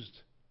accused.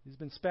 He's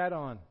been spat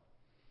on.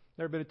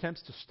 There have been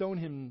attempts to stone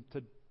him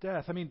to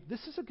death. I mean, this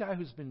is a guy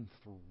who's been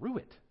through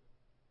it.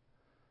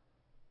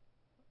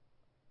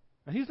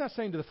 And he's not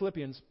saying to the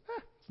Philippians,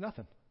 it's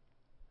nothing.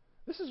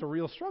 This is a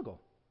real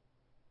struggle.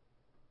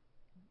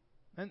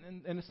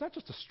 And it's not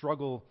just a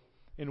struggle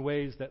in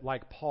ways that,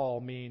 like Paul,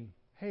 mean,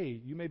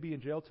 hey, you may be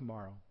in jail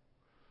tomorrow.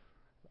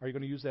 Are you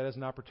going to use that as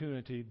an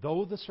opportunity,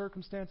 though the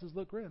circumstances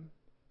look grim,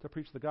 to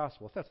preach the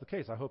gospel? If that's the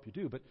case, I hope you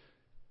do. But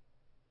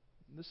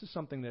this is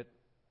something that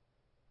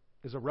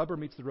is a rubber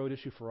meets the road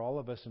issue for all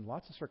of us in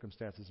lots of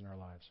circumstances in our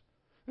lives.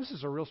 This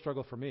is a real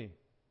struggle for me.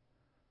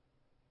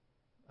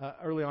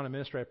 Early on in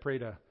ministry, I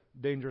prayed a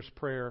dangerous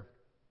prayer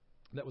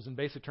that was in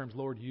basic terms,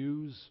 Lord,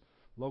 use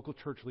local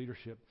church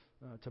leadership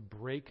to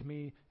break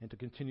me and to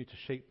continue to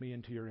shape me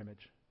into your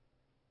image.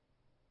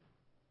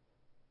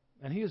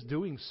 And He is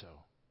doing so.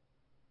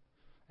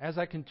 As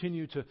I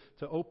continue to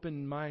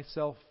open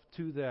myself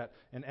to that,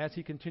 and as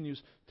He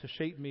continues to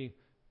shape me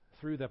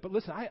through that. But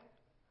listen,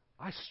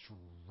 I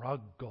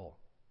struggle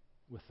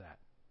with that.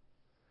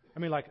 I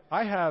mean, like,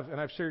 I have,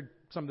 and I've shared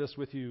some of this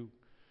with you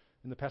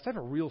in the past, I have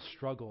a real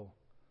struggle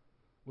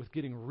with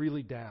getting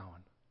really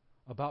down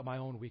about my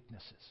own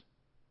weaknesses.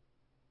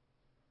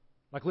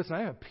 Like, listen,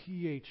 I have a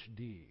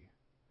PhD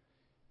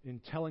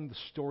in telling the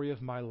story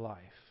of my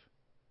life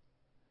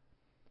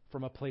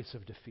from a place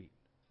of defeat.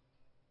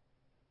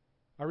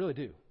 I really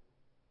do.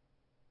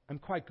 I'm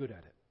quite good at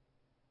it.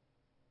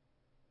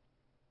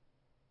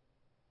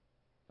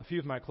 A few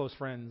of my close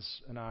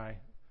friends and I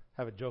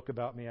have a joke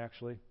about me,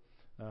 actually,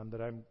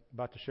 that I'm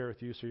about to share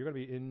with you. So you're going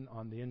to be in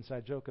on the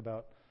inside joke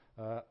about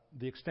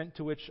the extent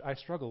to which I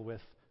struggle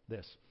with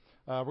this.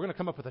 We're going to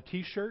come up with a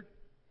T-shirt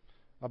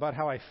about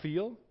how I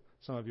feel.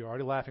 Some of you are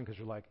already laughing because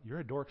you're like, you're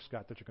a dork,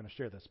 Scott, that you're going to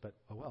share this, but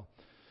oh well.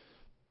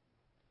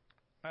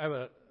 I have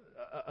a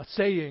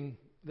saying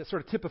that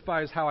sort of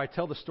typifies how I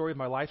tell the story of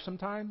my life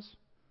sometimes,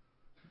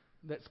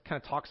 that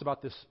kind of talks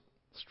about this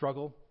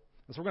struggle.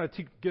 And so we're going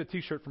to get a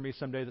T-shirt from me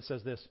someday that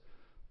says this: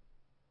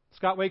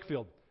 Scott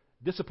Wakefield,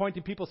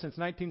 disappointing people since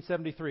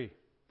 1973.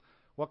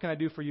 What can I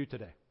do for you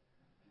today?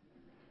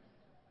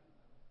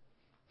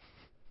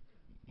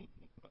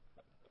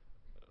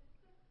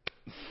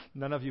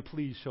 None of you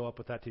please show up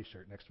with that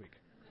T-shirt next week.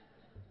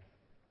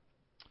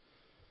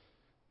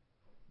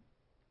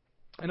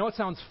 I know it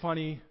sounds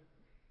funny,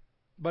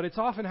 but it's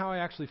often how I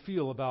actually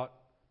feel about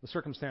the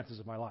circumstances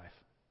of my life.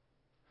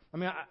 I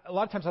mean, a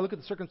lot of times I look at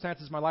the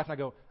circumstances of my life and I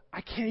go,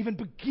 I can't even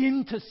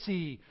begin to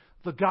see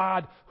the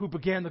God who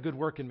began the good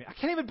work in me. I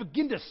can't even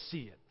begin to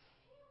see it.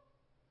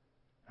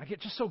 I get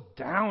just so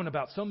down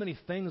about so many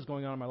things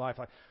going on in my life.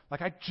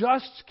 Like I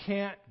just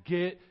can't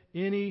get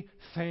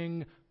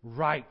anything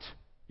right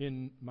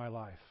in my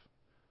life.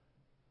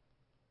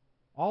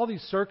 All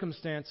these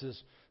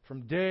circumstances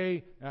from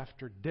day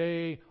after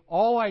day,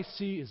 all I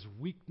see is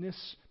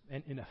weakness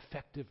and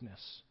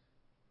ineffectiveness.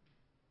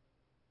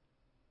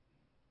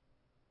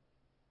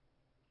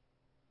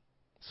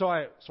 So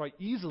I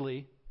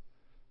easily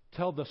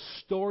tell the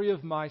story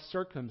of my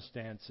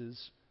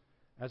circumstances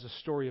as a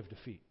story of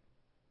defeat.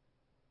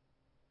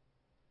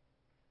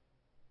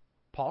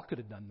 Paul could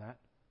have done that.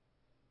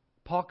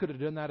 Paul could have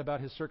done that about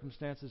his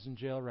circumstances in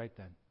jail right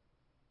then.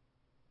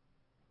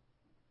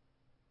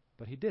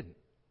 But he didn't.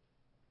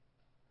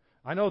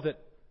 I know that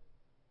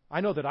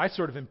I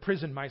sort of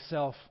imprison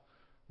myself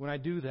when I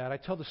do that. I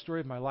tell the story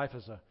of my life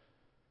as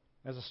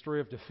a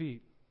story of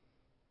defeat.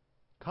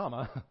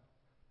 Comma,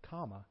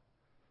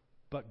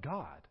 but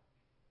God.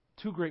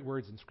 Two great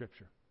words in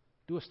Scripture.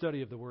 Do a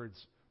study of the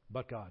words,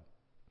 but God.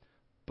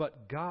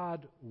 But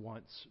God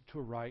wants to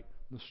write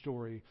the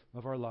story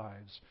of our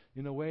lives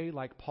in a way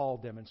like Paul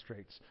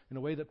demonstrates, in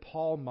a way that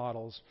Paul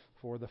models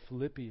for the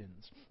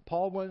Philippians.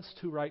 Paul wants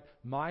to write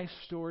my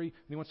story,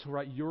 and he wants to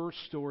write your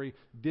story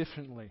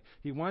differently.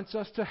 He wants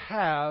us to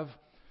have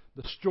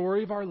the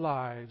story of our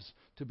lives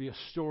to be a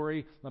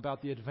story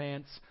about the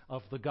advance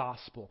of the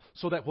gospel,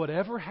 so that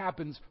whatever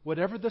happens,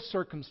 whatever the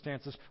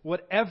circumstances,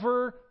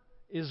 whatever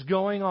is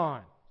going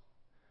on,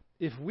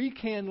 if we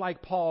can,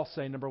 like Paul,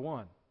 say, number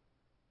one,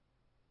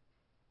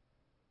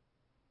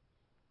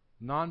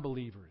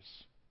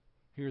 non-believers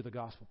hear the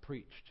gospel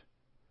preached.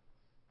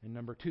 And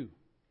number two,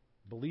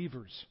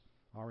 believers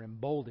are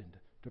emboldened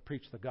to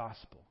preach the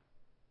gospel.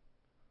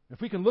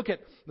 If we can look at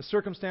the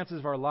circumstances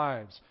of our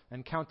lives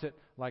and count it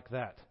like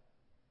that,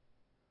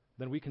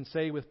 then we can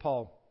say with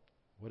Paul,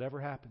 whatever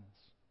happens,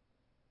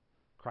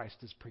 Christ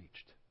is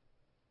preached.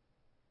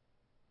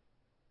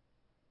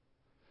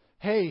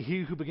 Hey,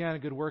 he who began a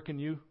good work in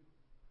you.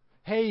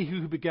 Hey, he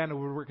who began a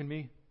good work in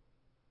me.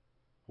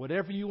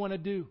 Whatever you want to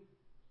do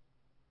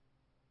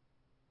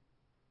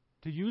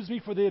to use me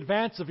for the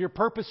advance of your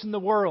purpose in the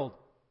world,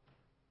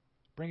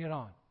 bring it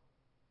on.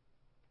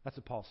 That's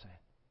what Paul's saying.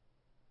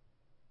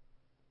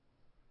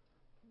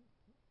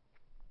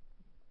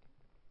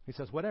 He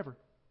says, whatever.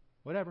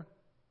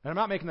 And I'm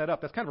not making that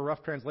up. That's kind of a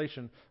rough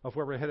translation of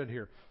where we're headed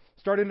here.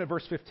 Starting at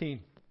verse 15.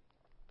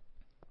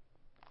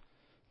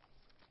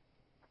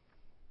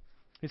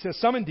 He says,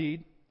 some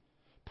indeed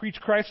preach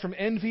Christ from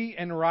envy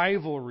and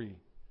rivalry,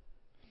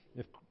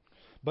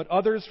 but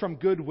others from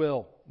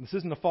goodwill. This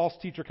isn't a false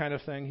teacher kind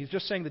of thing. He's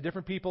just saying that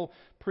different people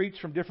preach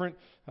from different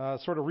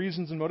sort of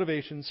reasons and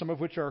motivations, some of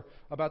which are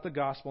about the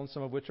gospel and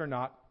some of which are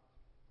not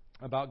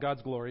about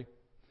God's glory.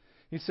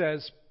 He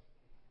says,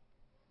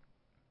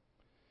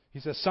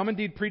 some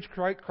indeed preach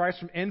Christ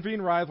from envy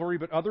and rivalry,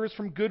 but others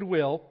from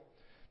goodwill.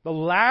 The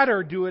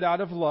latter do it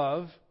out of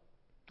love.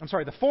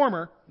 The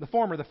former,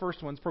 the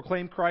first ones,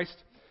 proclaim Christ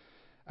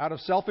out of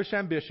selfish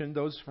ambition,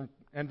 those from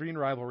envy and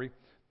rivalry,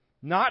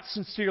 not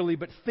sincerely,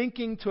 but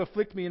thinking to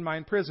afflict me in my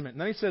imprisonment.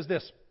 And then he says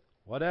this,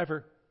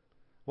 whatever.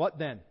 What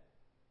then?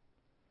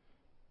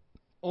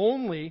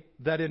 Only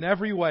that in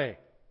every way,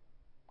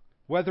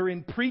 whether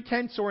in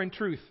pretense or in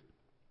truth,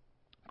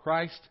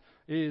 Christ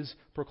is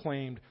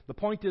proclaimed. The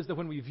point is that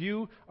when we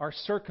view our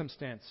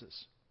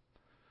circumstances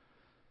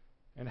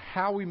and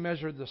how we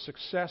measure the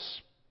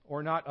success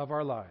or not of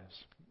our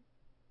lives,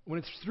 when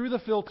it's through the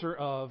filter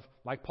of,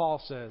 like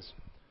Paul says,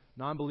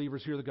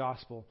 non-believers hear the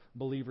gospel,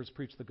 believers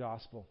preach the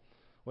gospel.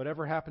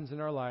 Whatever happens in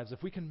our lives,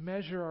 if we can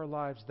measure our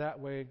lives that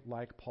way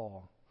like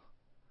Paul,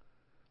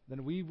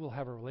 then we will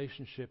have a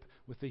relationship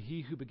with the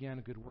He who began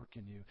a good work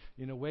in you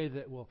in a way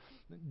that will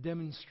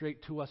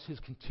demonstrate to us His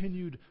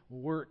continued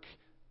work.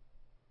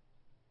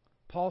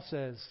 Paul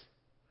says,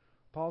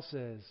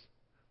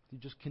 you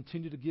just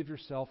continue to give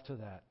yourself to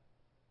that,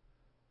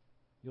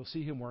 you'll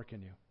see Him work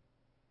in you.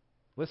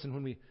 Listen,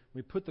 when we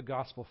put the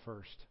gospel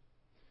first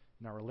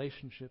in our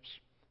relationships,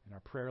 in our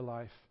prayer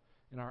life,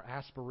 in our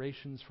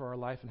aspirations for our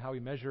life, and how we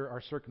measure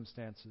our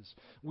circumstances,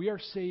 we are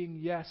saying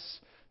yes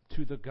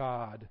to the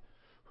God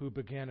who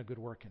began a good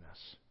work in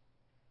us.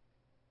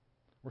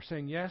 We're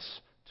saying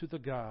yes to the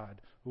God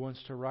who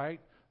wants to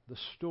write the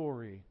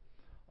story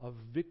of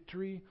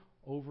victory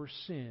over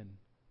sin,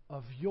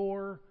 of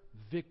your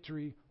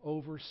victory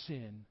over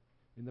sin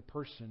in the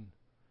person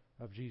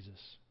of Jesus.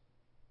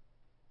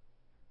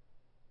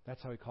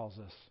 That's how He calls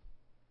us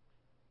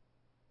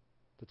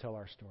to tell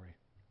our story.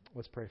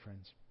 Let's pray,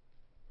 friends.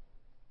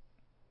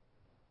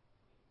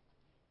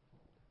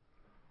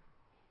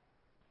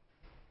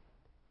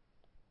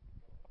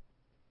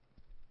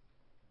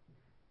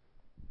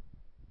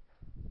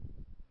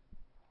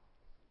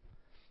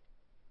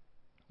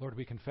 Lord,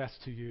 we confess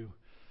to You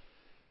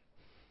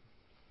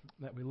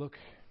that we look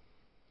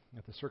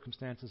at the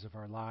circumstances of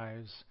our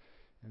lives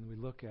and we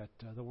look at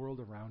the world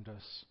around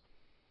us,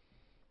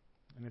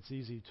 and it's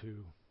easy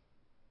to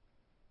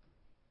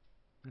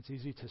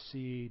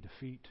see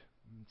defeat.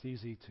 It's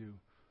easy to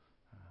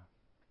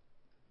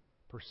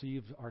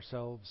perceive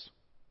ourselves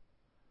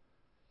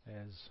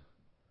as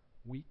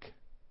weak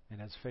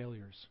and as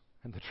failures.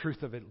 And the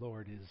truth of it,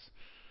 Lord, is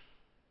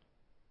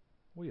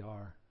we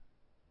are.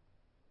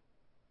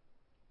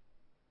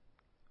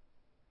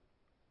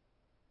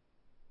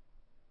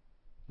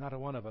 Not a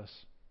one of us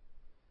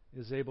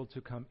is able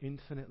to come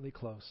infinitely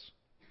close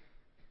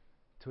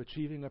to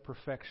achieving a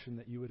perfection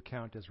that You would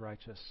count as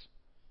righteous.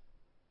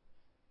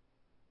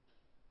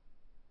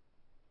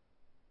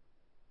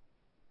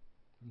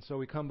 And so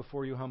we come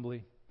before You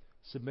humbly,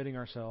 submitting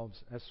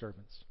ourselves as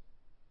servants,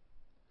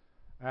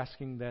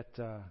 asking that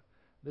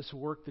this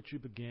work that You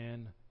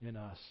began in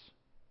us,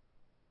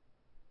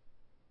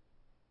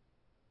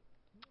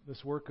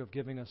 this work of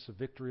giving us a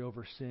victory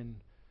over sin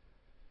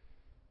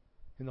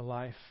in the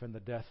life and the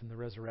death and the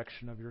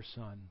resurrection of Your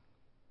Son,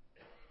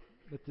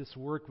 that this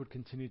work would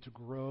continue to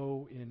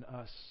grow in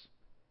us,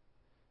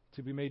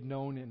 to be made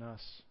known in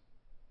us.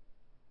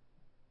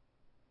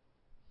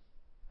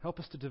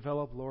 Help us to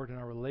develop, Lord, in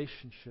our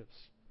relationships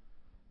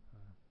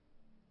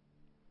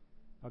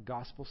a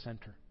gospel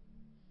center.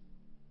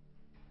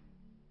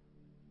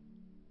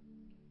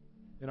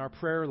 In our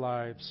prayer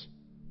lives,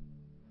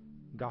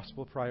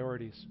 gospel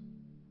priorities.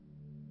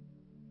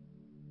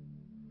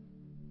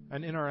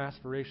 And in our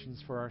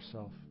aspirations for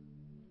ourselves,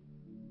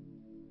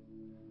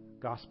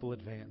 gospel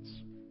advance.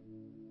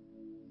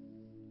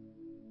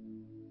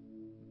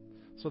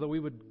 So that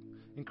we would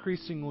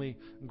increasingly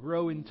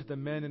grow into the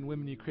men and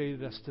women You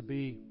created us to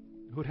be,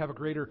 who would have a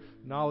greater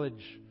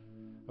knowledge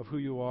of who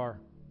You are,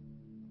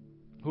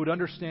 who would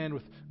understand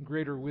with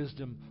greater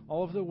wisdom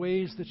all of the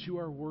ways that You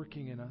are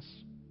working in us,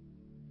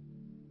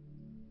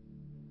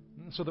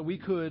 so that we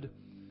could,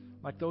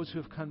 like those who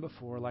have come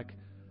before, like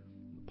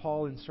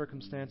Paul in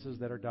circumstances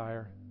that are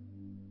dire,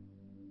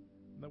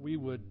 that we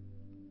would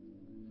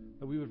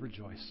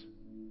rejoice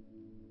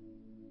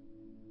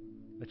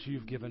that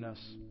You've given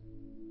us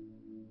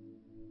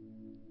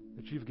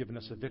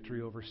a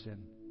victory over sin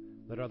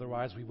that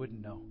otherwise we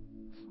wouldn't know.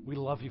 We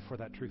love You for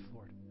that truth,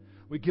 Lord.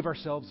 We give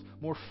ourselves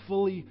more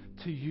fully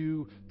to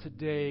You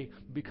today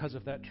because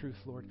of that truth,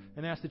 Lord,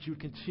 and ask that You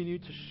would continue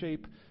to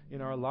shape in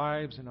our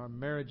lives, in our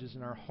marriages,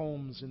 in our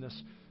homes, in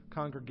this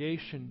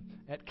congregation,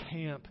 at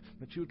camp,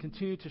 that You would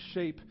continue to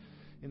shape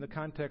in the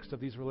context of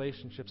these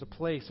relationships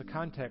a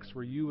context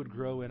where You would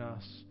grow in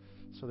us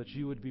so that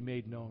You would be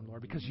made known,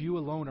 Lord, because You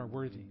alone are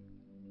worthy.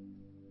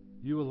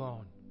 You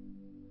alone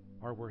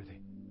are worthy.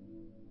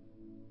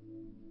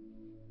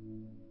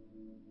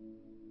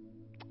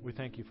 We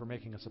thank You for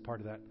making us a part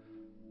of that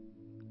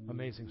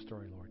amazing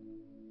story, Lord.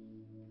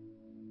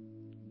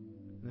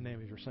 In the name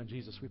of Your Son,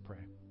 Jesus, we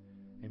pray.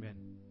 Amen.